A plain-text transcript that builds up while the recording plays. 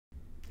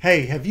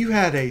Hey, have you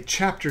had a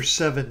Chapter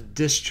 7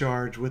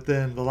 discharge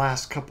within the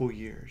last couple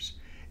years?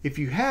 If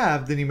you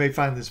have, then you may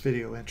find this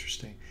video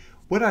interesting.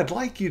 What I'd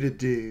like you to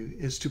do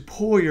is to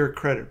pull your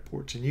credit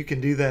reports, and you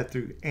can do that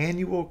through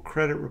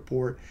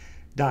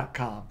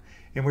annualcreditreport.com.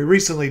 And we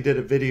recently did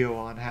a video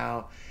on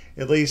how,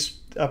 at least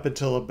up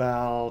until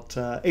about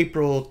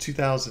April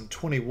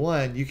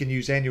 2021, you can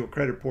use Annual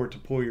Credit Report to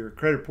pull your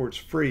credit reports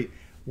free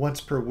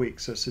once per week.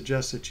 So I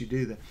suggest that you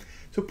do that.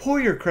 So pull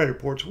your credit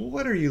reports.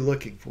 What are you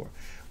looking for?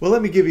 Well,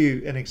 let me give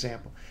you an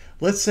example.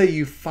 Let's say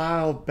you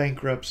filed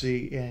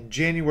bankruptcy in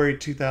January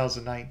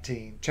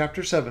 2019,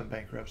 Chapter 7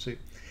 bankruptcy,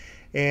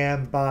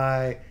 and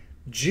by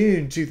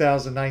June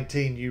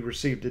 2019 you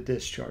received a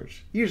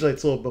discharge. Usually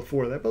it's a little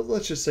before that, but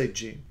let's just say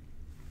June.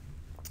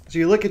 So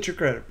you look at your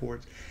credit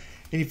reports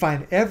and you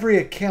find every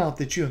account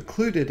that you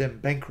included in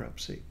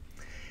bankruptcy.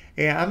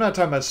 And I'm not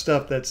talking about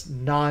stuff that's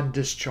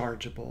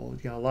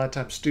non-dischargeable. A lot of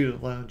times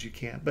student loans you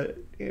can't, but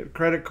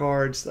credit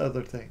cards,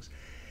 other things.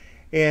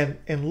 And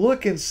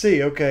look and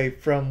see, okay,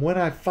 from when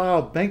I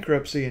filed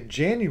bankruptcy in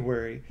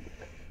January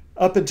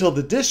up until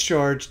the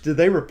discharge, did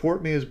they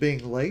report me as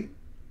being late?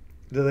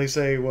 Do they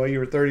say, well, you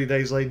were 30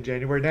 days late in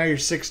January, now you're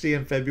 60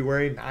 in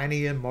February,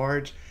 90 in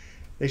March?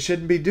 They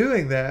shouldn't be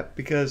doing that,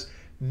 because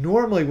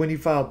normally when you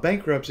file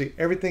bankruptcy,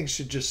 everything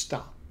should just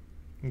stop,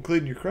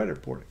 including your credit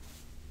reporting.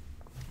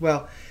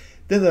 Well,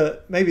 then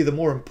maybe the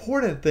more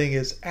important thing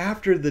is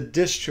after the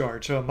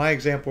discharge. So in my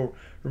example,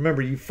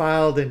 remember you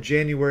filed in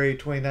January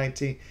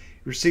 2019, you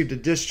received a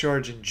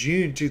discharge in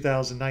June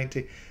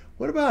 2019.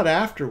 What about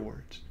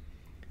afterwards?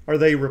 Are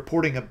they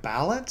reporting a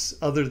balance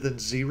other than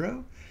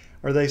zero?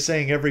 Are they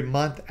saying every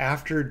month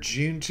after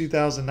June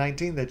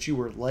 2019 that you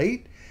were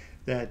late,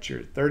 that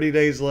you're 30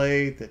 days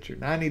late, that you're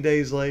 90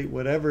 days late,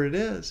 whatever it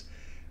is?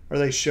 Are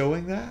they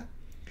showing that?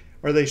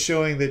 Are they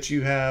showing that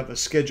you have a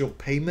scheduled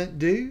payment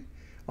due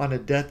on a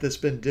debt that's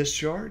been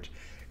discharged?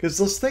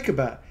 Because let's think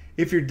about it.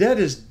 If your debt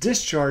is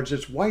discharged,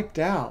 it's wiped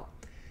out.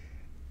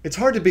 It's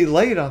hard to be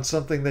late on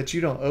something that you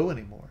don't owe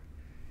anymore.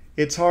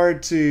 It's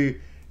hard to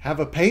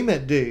have a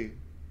payment due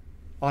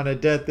on a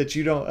debt that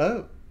you don't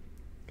owe.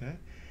 Okay?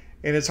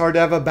 And it's hard to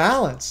have a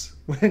balance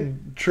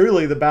when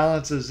truly the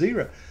balance is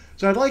zero.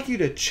 So I'd like you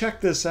to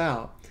check this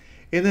out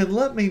and then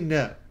let me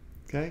know.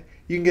 Okay?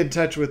 You can get in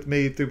touch with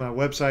me through my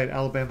website,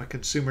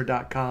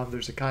 alabamaconsumer.com.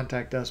 There's a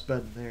contact us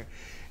button there.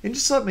 And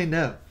just let me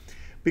know,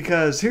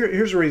 because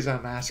here's the reason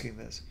I'm asking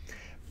this.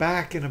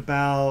 Back in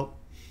about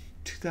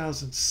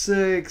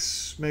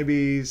 2006,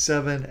 maybe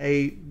 7,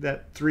 8,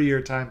 that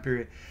 3-year time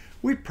period,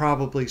 we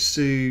probably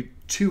sued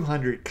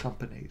 200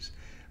 companies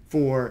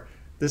for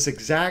this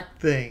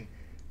exact thing.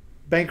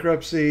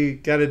 Bankruptcy,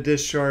 got a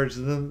discharge,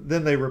 and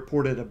then they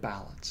reported a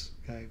balance.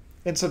 Okay,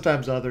 and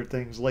sometimes other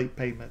things, late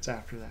payments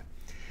after that.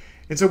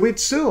 And so we'd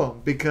sue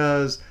them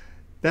because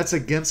that's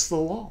against the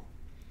law.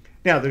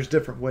 Now, there's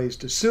different ways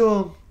to sue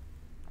them.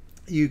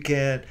 You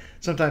can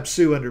sometimes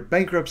sue under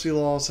bankruptcy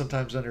law,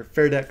 sometimes under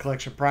Fair Debt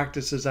Collection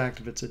Practices Act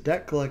if it's a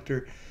debt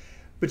collector.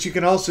 But you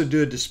can also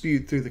do a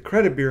dispute through the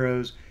credit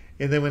bureaus,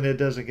 and then when it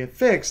doesn't get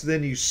fixed,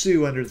 then you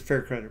sue under the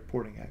Fair Credit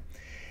Reporting Act.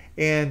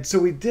 And so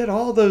we did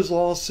all those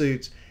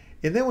lawsuits,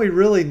 and then we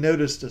really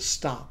noticed a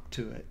stop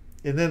to it.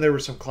 And then there were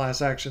some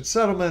class action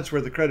settlements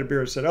where the credit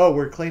bureau said, oh,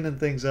 we're cleaning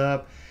things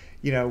up.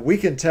 We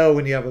can tell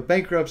when you have a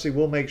bankruptcy,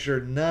 we'll make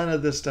sure none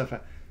of this stuff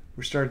happens.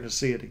 We're starting to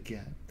see it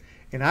again.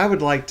 And I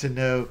would like to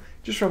know,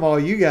 just from all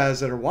you guys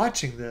that are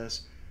watching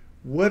this,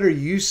 what are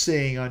you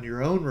seeing on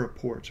your own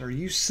reports? Are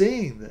you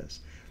seeing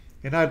this?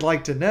 And I'd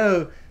like to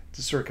know,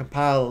 to sort of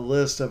compile a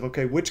list of,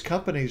 okay, which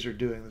companies are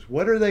doing this?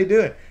 What are they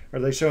doing? Are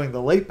they showing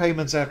the late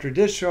payments after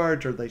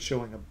discharge? Are they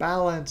showing a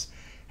balance?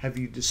 Have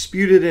you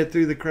disputed it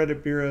through the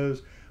credit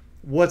bureaus?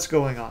 What's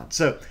going on?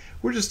 So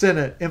we're just in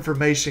an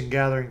information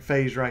gathering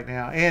phase right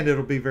now, and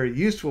it'll be very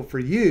useful for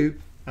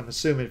you. I'm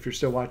assuming if you're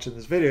still watching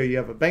this video, you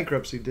have a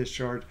bankruptcy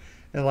discharge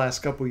in the last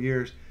couple of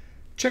years.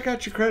 Check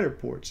out your credit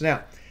reports.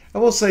 Now, I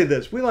will say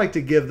this. We like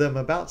to give them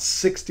about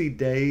 60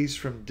 days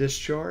from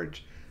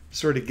discharge to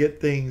sort of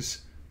get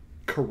things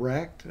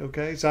correct,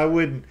 okay? So I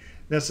wouldn't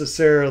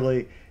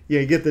necessarily,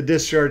 get the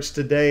discharge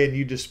today and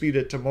you dispute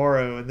it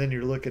tomorrow and then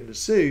you're looking to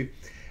sue.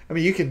 I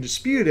mean, you can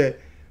dispute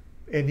it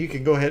and you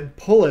can go ahead and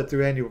pull it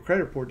through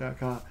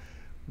annualcreditreport.com,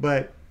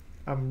 but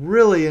I'm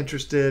really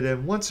interested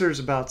in, once there's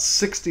about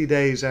 60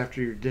 days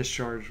after your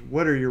discharge,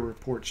 what are your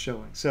reports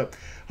showing? So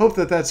hope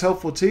that that's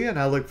helpful to you, and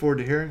I look forward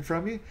to hearing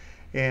from you.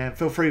 And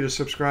feel free to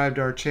subscribe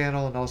to our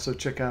channel and also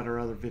check out our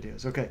other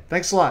videos. Okay,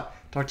 thanks a lot.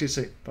 Talk to you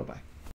soon. Bye-bye.